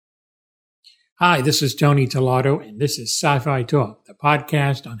Hi, this is Tony Tellado, and this is Sci-Fi Talk, the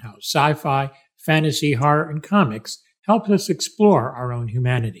podcast on how sci-fi, fantasy, horror, and comics help us explore our own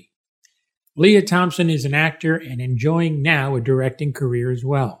humanity. Lea Thompson is an actor and enjoying now a directing career as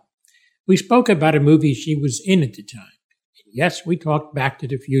well. We spoke about a movie she was in at the time. And yes, we talked Back to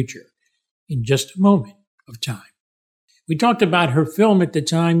the Future in just a moment of time. We talked about her film at the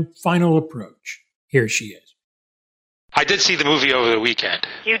time, Final Approach. Here she is. I did see the movie over the weekend.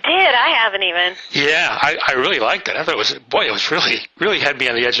 You did? I haven't even. Yeah, I really liked it. I thought it was really had me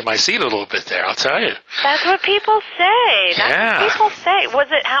on the edge of my seat a little bit there, I'll tell you. That's what people say. Yeah. That's what people say.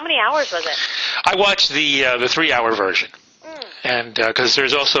 How many hours was it? I watched the 3-hour version. And because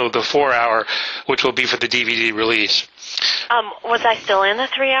there's also the 4-hour, which will be for the DVD release. Was I still in the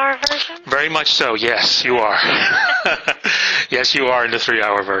 3-hour version? Very much so, yes, you are. Yes, you are in the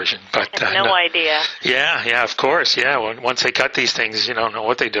 3-hour version. But I have no idea. Yeah, of course, yeah. Once they cut these things, you don't know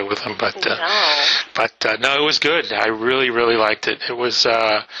what they do with them. But no, it was good. I really liked it. It was...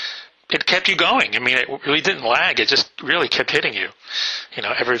 It kept you going. I mean, it really didn't lag. It just really kept hitting you,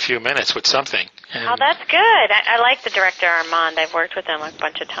 every few minutes with something. And that's good. I like the director, Armand. I've worked with him a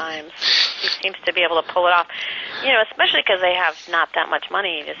bunch of times. He seems to be able to pull it off, especially because they have not that much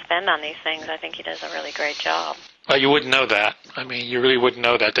money to spend on these things. I think he does a really great job. Well, you wouldn't know that. I mean, you really wouldn't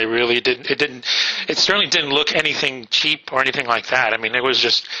know that. They really didn't. It certainly didn't look anything cheap or anything like that. I mean, it was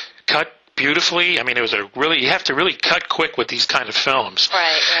just cut beautifully. I mean, it was you have to really cut quick with these kind of films.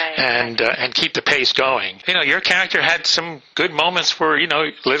 Right. And keep the pace going. Your character had some good moments where,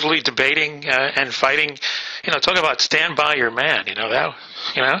 literally debating and fighting. Talk about stand by your man, that.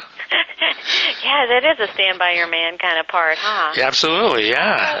 Yeah, that is a stand by your man kind of part, huh? Yeah, absolutely,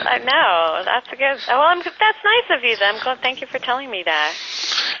 yeah. I know. That's a good. Well, that's nice of you, then. Thank you for telling me that.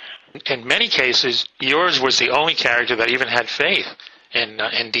 In many cases, yours was the only character that even had faith in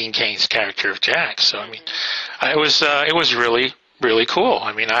Dean Cain's character of Jack. So I mean, it was really cool.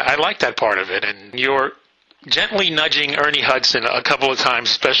 I mean, I liked that part of it, and you're gently nudging Ernie Hudson a couple of times,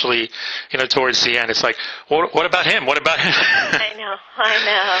 especially towards the end. It's like, what about him? What about him? I know.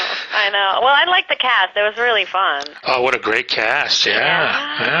 Well, I liked the cast. It was really fun. Oh, what a great cast!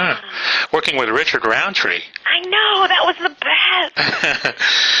 Yeah. Working with Richard Roundtree. I know, that was the best.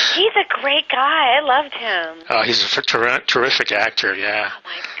 He's a great guy. I loved him. Oh, he's a terrific actor. Yeah. Oh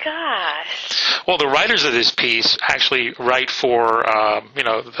my gosh. Well, the writers of this piece actually write for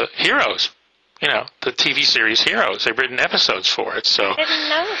the Heroes. The TV series Heroes. They've written episodes for it. So I didn't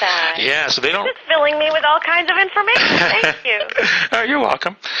know that. Yeah, so they don't... This is filling me with all kinds of information. Thank you. Oh, you're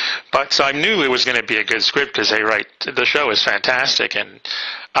welcome. But so I knew it was going to be a good script because the show is fantastic, and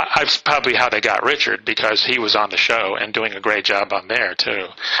that's probably how they got Richard, because he was on the show and doing a great job on there too.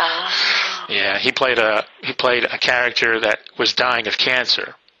 Oh. Yeah, he played a character that was dying of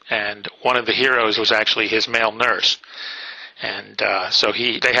cancer, and one of the heroes was actually his male nurse. And so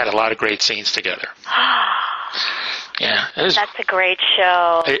they had a lot of great scenes together. Yeah, that's a great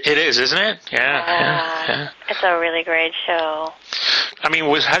show. It is, isn't it? Yeah. It's a really great show. I mean,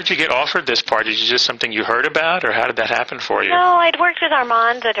 how did you get offered this part? Is it just something you heard about, or how did that happen for you? No, I'd worked with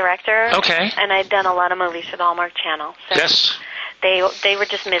Armand, the director. Okay. And I'd done a lot of movies for the Hallmark Channel. So yes. They were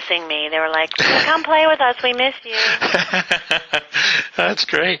just missing me. They were like, come play with us. We miss you. That's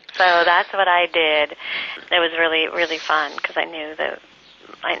great. So that's what I did. It was really, really fun because I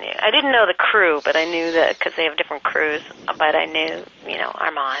didn't know the crew, but I knew that because they have different crews. But I knew,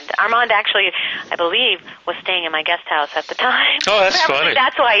 Armand. Armand actually, I believe, was staying in my guest house at the time. Oh, that's funny.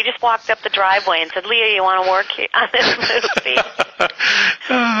 That's why he just walked up the driveway and said, "Lea, you want to work here on this movie?"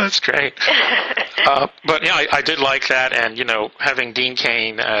 Oh, that's great. But yeah, I did like that, and having Dean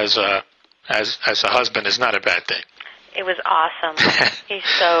Cain as a husband is not a bad thing. It was awesome. He's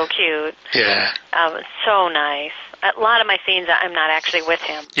so cute. Yeah. So nice. A lot of my scenes, I'm not actually with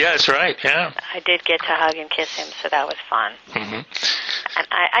him. Yeah, that's right, yeah. I did get to hug and kiss him, so that was fun. Mm-hmm. And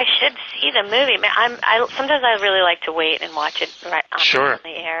I should see the movie. Sometimes I really like to wait and watch it right on the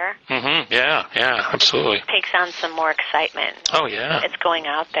air. Mm-hmm. Yeah, absolutely. It takes on some more excitement. Oh, yeah. It's going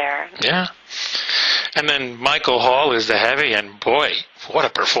out there. Yeah. And then Michael Hall is the heavy, and boy, what a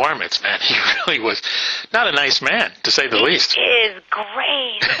performance, man. He really was not a nice man, to say the least. He is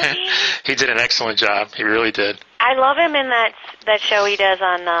great, isn't he? He did an excellent job. He really did. I love him in that show he does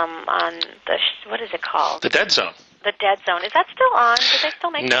on what is it called? The Dead Zone. The Dead Zone. Is that still on? Do they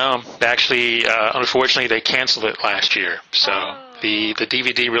still make it? No, actually, unfortunately, they canceled it last year. So the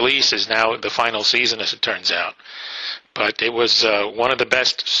DVD release is now the final season, as it turns out. But it was one of the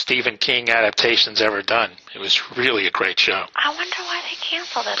best Stephen King adaptations ever done. It was really a great show. I wonder why they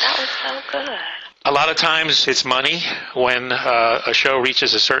canceled it. That was so good. A lot of times it's money when a show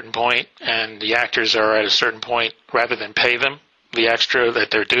reaches a certain point and the actors are at a certain point. Rather than pay them the extra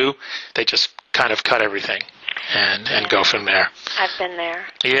that they're due, they just kind of cut everything and go from there. I've been there.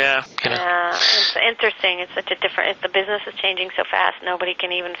 Yeah. It's interesting. It's such a different. The business is changing so fast. Nobody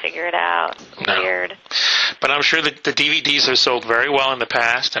can even figure it out. No. Weird. But I'm sure that the DVDs have sold very well in the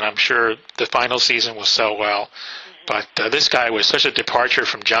past, and I'm sure the final season will sell well. But this guy was such a departure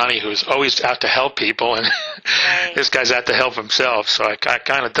from Johnny, who's always out to help people, and Right. this guy's out to help himself. So I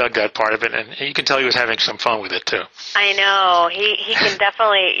kind of dug that part of it, and you can tell he was having some fun with it too. I know. He can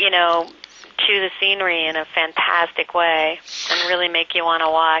definitely, chew the scenery in a fantastic way and really make you want to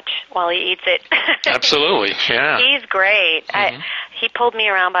watch while he eats it. Absolutely, yeah. He's great. He pulled me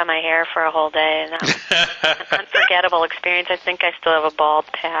around by my hair for a whole day, and that was an unforgettable experience. I think I still have a bald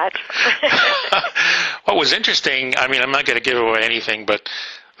patch. What was interesting, I mean, I'm not going to give away anything, but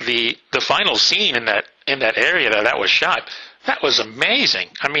the final scene in that area that was shot, that was amazing.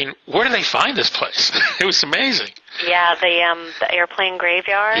 I mean, where do they find this place? It was amazing. Yeah, the airplane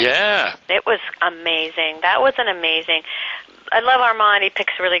graveyard. Yeah. It was amazing. That was an amazing. I love Armand. He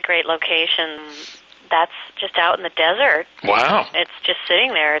picks really great locations. That's just out in the desert. Wow. It's just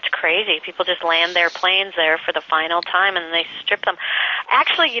sitting there. It's crazy. People just land their planes there for the final time, and they strip them.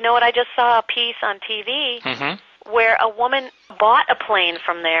 Actually, you know what? I just saw a piece on TV where a woman bought a plane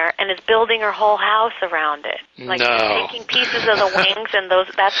from there and is building her whole house around it. Like No. taking pieces of the wings and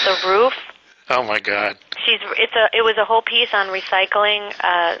that's the roof. Oh my God. It was a whole piece on recycling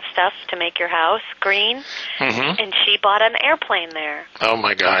stuff to make your house green, and she bought an airplane there. Oh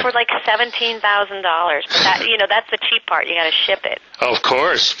my God. For like $17,000. But that's the cheap part. You got to ship it. Oh, of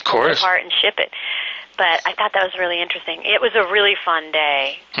course, of course. Part and ship it. But I thought that was really interesting. It was a really fun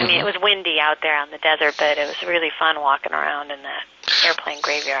day. I mean, it was windy out there on the desert, but it was really fun walking around in that airplane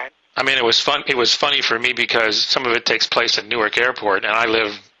graveyard. I mean, it was fun. It was funny for me because some of it takes place at Newark Airport, and I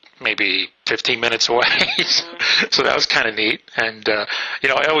live maybe 15 minutes away. So that was kind of neat. And,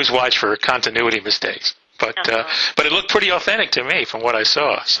 I always watch for continuity mistakes. But but it looked pretty authentic to me from what I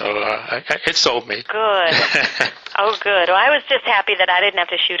saw. So it sold me. Good. Oh, good. Well, I was just happy that I didn't have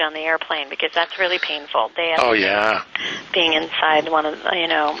to shoot on the airplane because that's really painful. Oh, yeah. Being inside one of,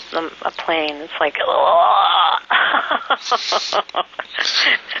 a plane, it's like,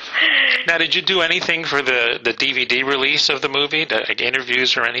 Now, did you do anything for the DVD release of the movie, like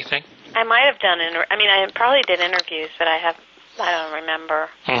interviews or anything? I might have done I probably did interviews, but I don't remember.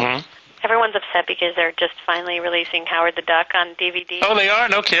 Everyone's upset because they're just finally releasing Howard the Duck on DVD. Oh, they are?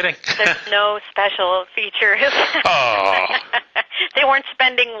 No kidding. There's no special features. Oh. They weren't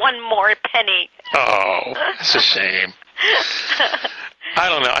spending one more penny. Oh, that's a shame. I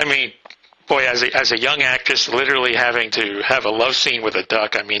don't know. I mean, boy, as a young actress, literally having to have a love scene with a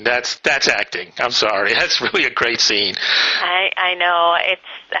duck, I mean, that's acting. I'm sorry. That's really a great scene. I know.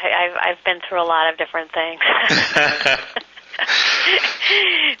 I've been through a lot of different things.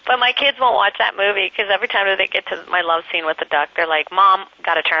 But my kids won't watch that movie because every time that they get to my love scene with the duck, they're like, "Mom,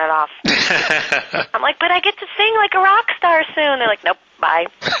 got to turn it off." I'm like, "But I get to sing like a rock star soon." They're like, "Nope, bye.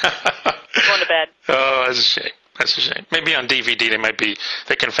 Going to bed." Oh, that's a shame. That's a shame. Maybe on DVD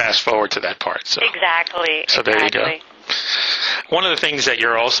they can fast forward to that part. So. Exactly. So there you go. One of the things that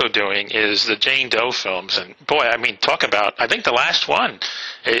you're also doing is the Jane Doe films, and boy, I mean, talk about. I think the last one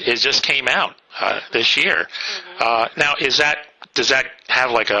it just came out this year. Now, does that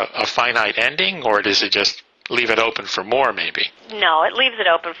have like a finite ending, or does it just leave it open for more? Maybe. No, it leaves it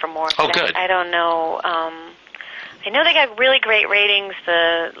open for more. Oh, good. I don't know. I know they got really great ratings.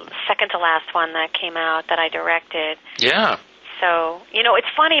 The second to last one that came out that I directed. Yeah. So it's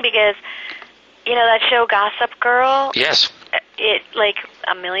funny because that show Gossip Girl. Yes. It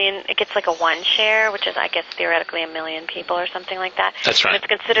it gets like a 1 share, which is I guess theoretically 1 million people or something like that. That's right. And it's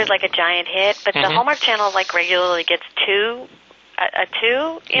considered like a giant hit, but the Hallmark Channel regularly gets a 2.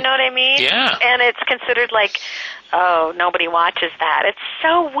 You know what I mean? Yeah. And it's considered like, oh, nobody watches that. It's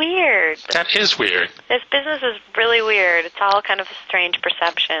so weird. That is weird. This business is really weird. It's all kind of a strange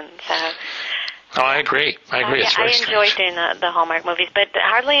perception. So. Oh, I agree. It's very strange. I enjoy doing the Hallmark movies, but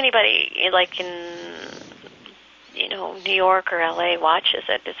hardly anybody like in New York or LA watches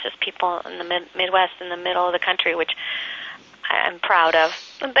it. It's just people in the Midwest, in the middle of the country, which I'm proud of.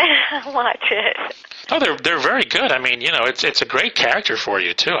 Watch it. Oh, they're very good. I mean, it's a great character for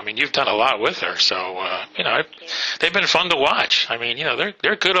you too. I mean, you've done a lot with her, so they've been fun to watch. I mean,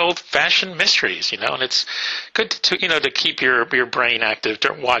 they're good old-fashioned mysteries, and it's good to keep your brain active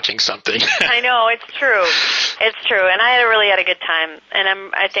watching something. I know, it's true. It's true, and I really had a good time,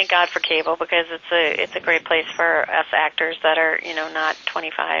 and I thank God for cable because it's a great place for us actors that are not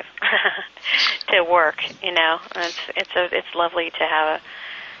 25 to work. It's lovely to have a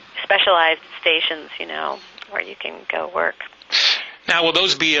specialized stations, where you can go work. Now, will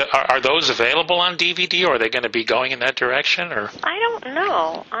those are those available on DVD, or are they going to be going in that direction? Or I don't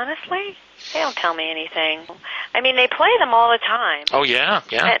know, honestly. They don't tell me anything. I mean, they play them all the time. Oh, yeah.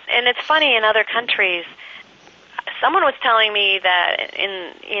 And it's funny, in other countries, someone was telling me that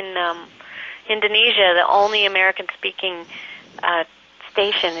in Indonesia, the only American-speaking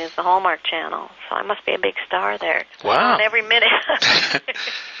station is the Hallmark Channel, so I must be a big star there. Wow. On every minute.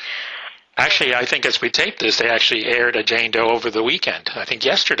 Actually, I think as we taped this, they actually aired a Jane Doe over the weekend. I think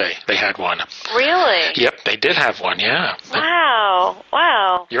yesterday they had one. Really? Yep, they did have one, yeah.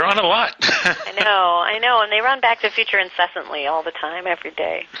 Wow. You're on a lot. I know, and they run Back to the Future incessantly all the time, every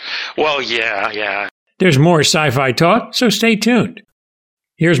day. Well, yeah. There's more sci-fi talk, so stay tuned.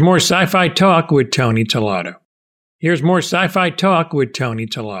 Here's more sci-fi talk with Tony Tellado. You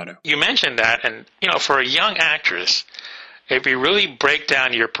mentioned that, and, for a young actress, if you really break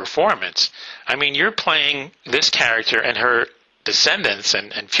down your performance, I mean, you're playing this character and her descendants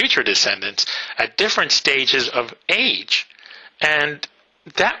and future descendants at different stages of age. And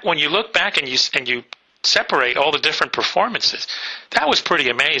that, when you look back and you separate all the different performances, that was pretty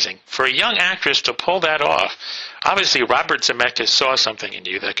amazing. For a young actress to pull that off, obviously Robert Zemeckis saw something in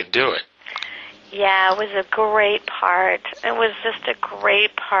you that can do it. Yeah, it was a great part. It was just a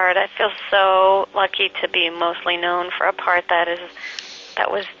great part. I feel so lucky to be mostly known for a part that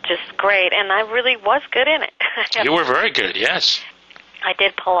was just great, and I really was good in it. You were very good, yes. I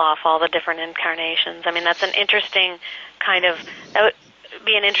did pull off all the different incarnations. I mean, that's an interesting that would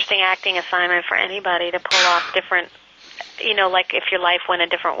be an interesting acting assignment for anybody, to pull off different, like if your life went a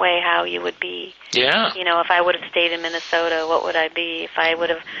different way, how you would be. Yeah. If I would have stayed in Minnesota, what would I be? If I would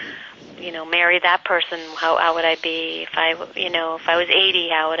have marry that person, how would I be? If I was 80,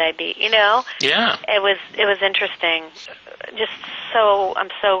 how would I be? Yeah. It was interesting. I'm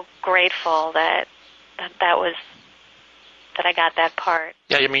so grateful that I got that part.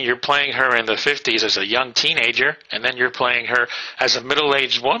 Yeah, I mean, you're playing her in the 50s as a young teenager, and then you're playing her as a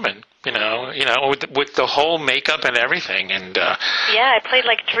middle-aged woman. With the whole makeup and everything, and yeah, I played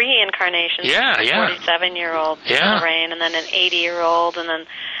like 3 incarnations. Yeah. 47-year-old Lorraine, and then an 80-year-old, and then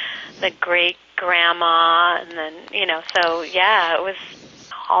the great grandma, and then so yeah, it was.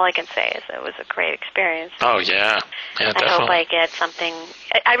 All I can say is it was a great experience. Oh yeah, definitely. I hope I get something.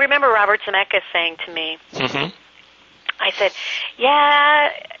 I remember Robert Zemeckis saying to me, I said,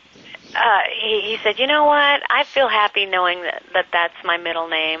 yeah. He said, you know what? I feel happy knowing that that's my middle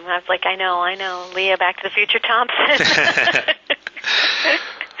name. I was like, I know, Lea Back to the Future Thompson.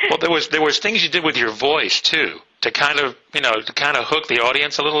 Well, there was things you did with your voice too, to kind of hook the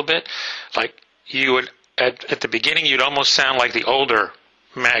audience a little bit. Like you would at the beginning, you'd almost sound like the older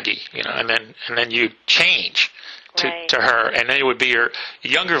Maggie, and then you'd change to her, and then it would be your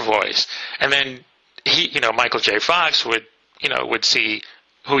younger voice, and then Michael J. Fox would see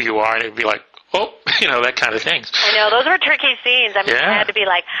who you are, and it'd be like, oh, that kind of thing. I know, those were tricky scenes. I mean, I had to be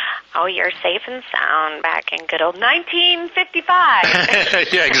like, oh, you're safe and sound back in good old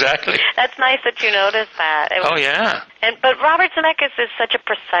 1955. Yeah, exactly. That's nice that you noticed that. Yeah. But Robert Zemeckis is such a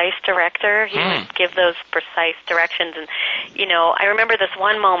precise director. He would give those precise directions. And, I remember this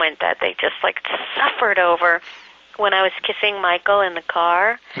one moment that they just, suffered over when I was kissing Michael in the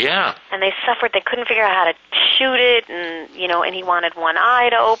car. Yeah. And they suffered. They couldn't figure out how to shoot it, and and he wanted one eye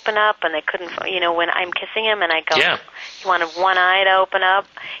to open up, and they couldn't. When I'm kissing him, and I go, he wanted one eye to open up.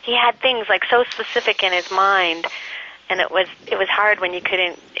 He had things so specific in his mind, and it was hard when you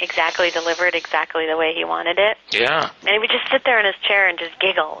couldn't exactly deliver it exactly the way he wanted it. Yeah. And he would just sit there in his chair and just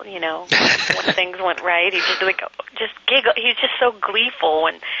giggle. When things went right, he'd just giggle. He was just so gleeful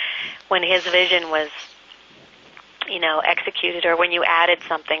when his vision was executed, or when you added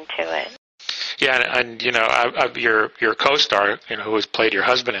something to it. Yeah, and your co-star, who has played your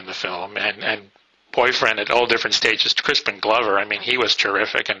husband in the film, and boyfriend at all different stages, Crispin Glover. I mean, he was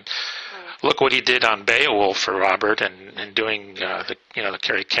terrific, and look what he did on Beowulf for Robert, and doing the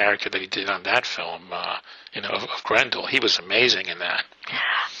character that he did on that film, of Grendel. He was amazing in that.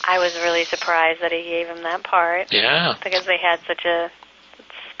 I was really surprised that he gave him that part. Yeah, because they had such a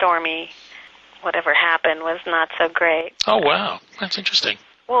stormy. Whatever happened was not so great. Oh, wow. That's interesting.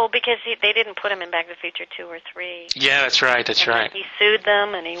 Well, because they didn't put him in Back to the Future 2 or 3. Yeah, that's right. That's right. He sued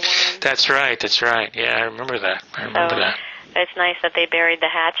them, and he won. That's right. That's right. Yeah, I remember that. It's nice that they buried the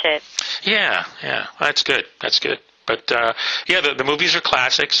hatchet. Yeah. That's good. That's good. But, the movies are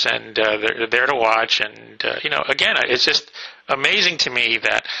classics, and they're there to watch. And, again, it's just amazing to me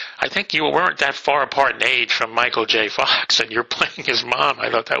that I think you weren't that far apart in age from Michael J. Fox, and you're playing his mom.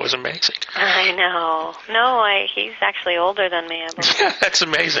 I thought that was amazing. I know. No, he's actually older than me, I believe. Yeah, that's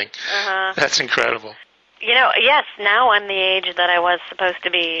amazing. Uh-huh. That's incredible. Yes, now I'm the age that I was supposed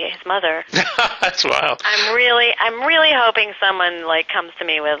to be his mother. That's wild. I'm really hoping someone, comes to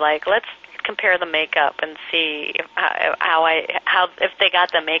me with, let's compare the makeup and see if they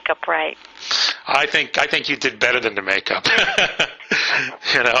got the makeup right. I think you did better than the makeup.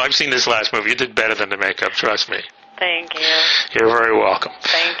 I've seen this last movie. You did better than the makeup. Trust me. Thank you. You're very welcome.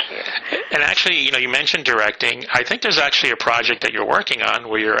 Thank you. And actually, you mentioned directing. I think there's actually a project that you're working on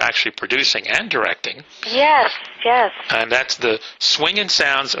where you're actually producing and directing. Yes. And that's the Swingin'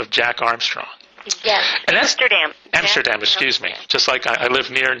 Sounds of Jack Armstrong. Yes, and that's Amsterdam, excuse me. Just like I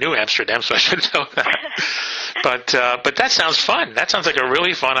live near New Amsterdam, so I should know that. But that sounds fun. That sounds like a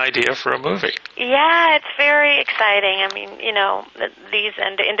really fun idea for a movie. Yeah, it's very exciting. I mean, these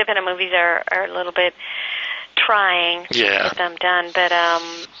independent movies are a little bit trying to get them done, but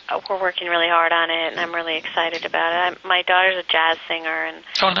we're working really hard on it, and I'm really excited about it. My daughter's a jazz singer, and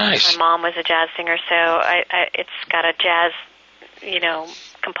nice. My mom was a jazz singer, so it's got a jazz,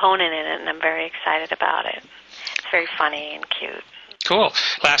 component in it, and I'm very excited about it. It's very funny and cute. Cool.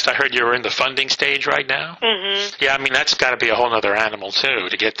 Last I heard, you were in the funding stage right now. Mm-hmm. Yeah, I mean that's got to be a whole other animal too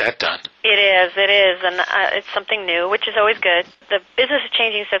to get that done. It is, and it's something new, which is always good. The business is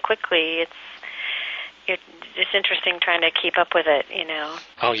changing so quickly. It's interesting trying to keep up with it,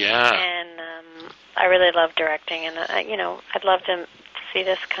 Oh yeah. And I really love directing, and I'd love to see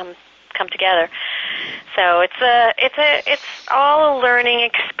this come together. So it's all a learning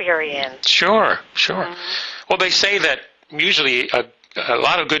experience. Sure. Mm-hmm. Well, they say that usually a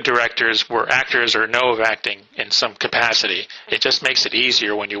lot of good directors were actors or know of acting in some capacity. It just makes it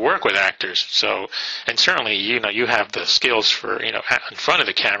easier when you work with actors. So, and certainly, you have the skills for, in front of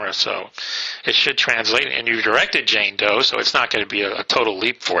the camera, so it should translate. And you directed Jane Doe, so it's not going to be a total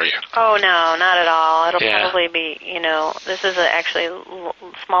leap for you. Oh, no, not at all. It'll probably be, this is actually a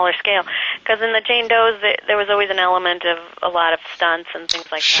smaller scale. Because in the Jane Does, there was always an element of a lot of stunts and things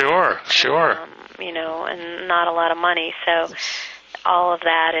like that. Sure. And not a lot of money, so all of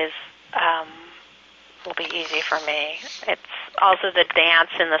that will be easy for me. It's also the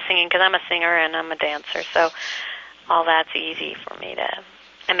dance and the singing, because I'm a singer and I'm a dancer, so all that's easy for me to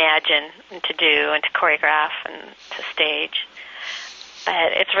imagine and to do and to choreograph and to stage.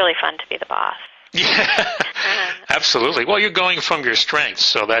 But it's really fun to be the boss. Yeah, absolutely. Well, you're going from your strengths,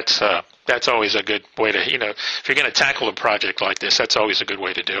 so that's always a good way to, if you're going to tackle a project like this, that's always a good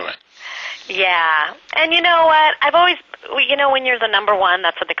way to do it. Yeah, and you know what? I've always, when you're the number one,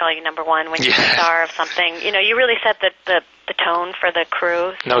 that's what they call you, number one. When you're the star of something, you really set the tone for the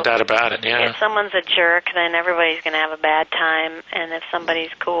crew. So no doubt about it. Yeah. If someone's a jerk, then everybody's going to have a bad time, and if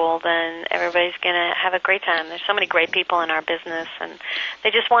somebody's cool, then everybody's going to have a great time. There's so many great people in our business, and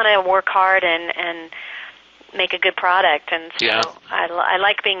they just want to work hard and make a good product. And so I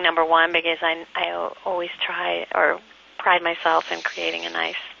like being number one because I always try or pride myself in creating a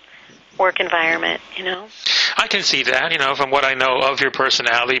nice work environment, I can see that, from what I know of your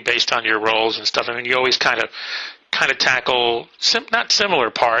personality based on your roles and stuff. I mean, you always kind of tackle not similar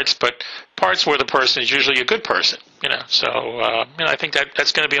parts, but parts where the person is usually a good person, So, I think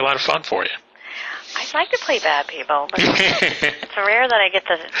that's going to be a lot of fun for you. I'd like to play bad people, but it's rare that I get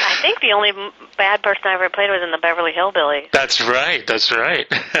to. I think the only bad person I ever played was in the Beverly Hillbillies. That's right.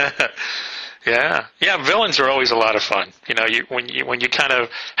 Yeah. Villains are always a lot of fun. When you kind of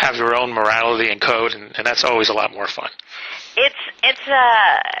have your own morality and code, and that's always a lot more fun. I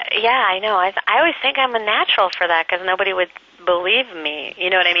know. I always think I'm a natural for that because nobody would believe me. You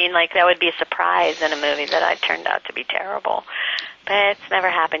know what I mean? Like that would be a surprise in a movie that I turned out to be terrible. But it's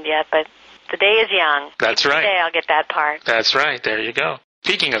never happened yet. But the day is young. That's right. Today I'll get that part. That's right. There you go.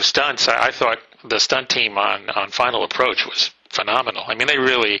 Speaking of stunts, I thought the stunt team on Final Approach was phenomenal. I mean, they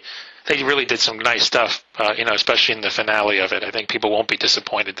really did some nice stuff, especially in the finale of it. I think people won't be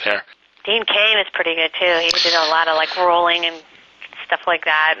disappointed there. Dean Cain is pretty good, too. He did a lot of, rolling and stuff like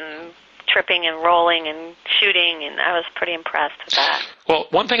that, and tripping and rolling and shooting, and I was pretty impressed with that. Well,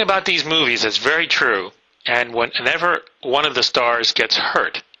 one thing about these movies that's very true, and whenever one of the stars gets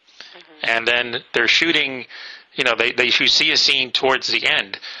hurt, and then they're shooting, you see a scene towards the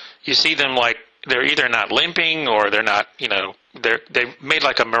end, you see them, they're either not limping or they're not, they've made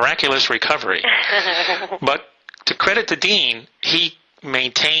like a miraculous recovery. But to credit to Dean, he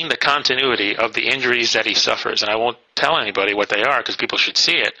maintained the continuity of the injuries that he suffers. And I won't tell anybody what they are because people should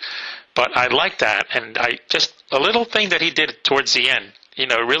see it. But I like that. And a little thing that he did towards the end,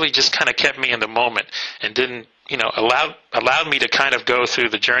 really just kind of kept me in the moment and didn't, allowed me to kind of go through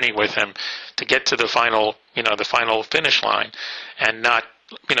the journey with him to get to the final finish line and not,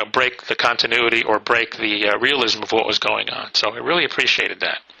 break the continuity or break the realism of what was going on. So I really appreciated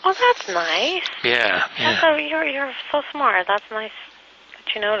that. Well, that's nice. Yeah. You're so smart. That's nice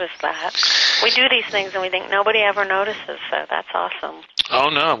that you noticed that. We do these things and we think nobody ever notices, so that's awesome. Oh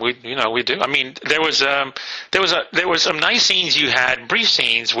no, we do. I mean, there was some nice scenes you had, brief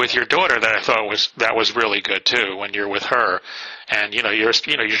scenes with your daughter that I thought was really good too. When you're with her, and you're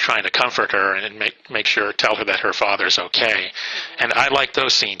trying to comfort her and tell her that her father's okay. And I like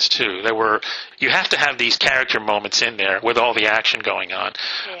those scenes too. You have to have these character moments in there with all the action going on.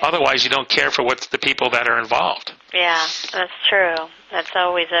 Yeah. Otherwise, you don't care for the people that are involved. Yeah, that's true. It's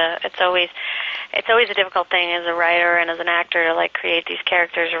always a difficult thing as a writer and as an actor to create these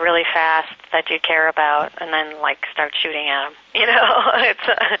characters really fast that you care about, and then start shooting at them.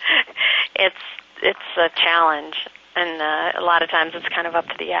 It's a challenge, and a lot of times it's kind of up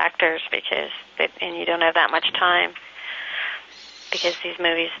to the actors and you don't have that much time. Because these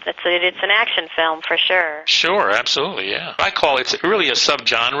movies, it's an action film for sure. Sure, absolutely, yeah. It's really a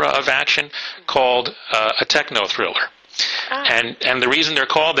subgenre of action called a techno thriller. Oh. And the reason they're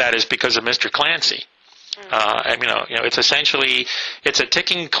called that is because of Mr. Clancy. It's essentially, it's a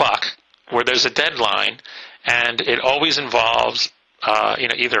ticking clock where there's a deadline, and it always involves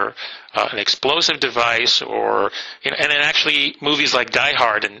either an explosive device or, and then actually movies like Die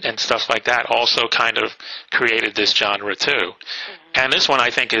Hard and stuff like that also kind of created this genre too. Mm-hmm. And this one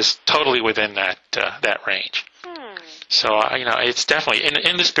I think is totally within that range. So, it's definitely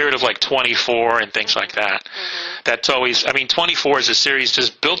in the spirit of 24 and things like that. Mm-hmm. That's always, 24 is a series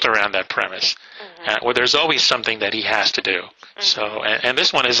just built around that premise, where there's always something that he has to do. Mm-hmm. So, and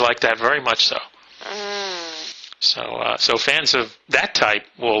this one is like that very much so. So fans of that type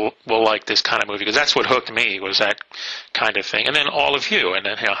will like this kind of movie because that's what hooked me, was that kind of thing. And then all of you, and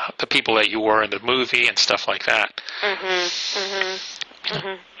then the people that you were in the movie and stuff like that.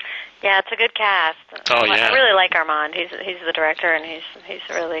 Yeah, it's a good cast. Oh yeah, I really like Armand. He's the director, and he's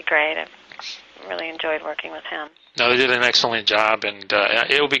really great. I really enjoyed working with him. No, they did an excellent job, and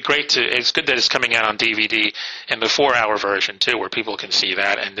it'll be great it's good that it's coming out on DVD in the 4-hour version too, where people can see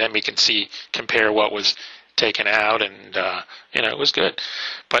that, and then we can compare what was taken out, and it was good.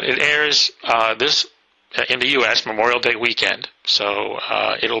 But it airs this in the U.S. Memorial Day weekend, so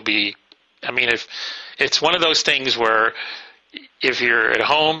it'll be. If it's one of those things where if you're at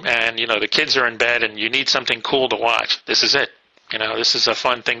home and the kids are in bed and you need something cool to watch, this is it. This is a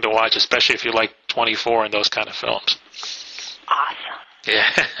fun thing to watch, especially if you like 24 and those kind of films. Awesome.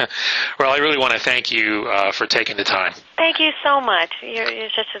 Yeah. Well, I really want to thank you for taking the time. Thank you so much. You're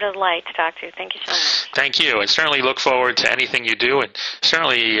just a delight to talk to. Thank you so much. Thank you, and certainly look forward to anything you do, and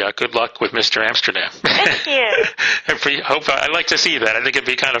certainly good luck with Mr. Amsterdam. Thank you. I'd like to see that. I think it'd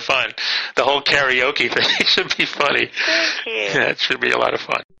be kind of fun. The whole karaoke thing should be funny. Thank you. Yeah, it should be a lot of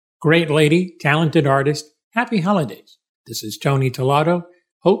fun. Great lady, talented artist. Happy holidays. This is Tony Tolato.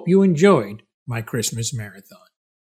 Hope you enjoyed my Christmas marathon.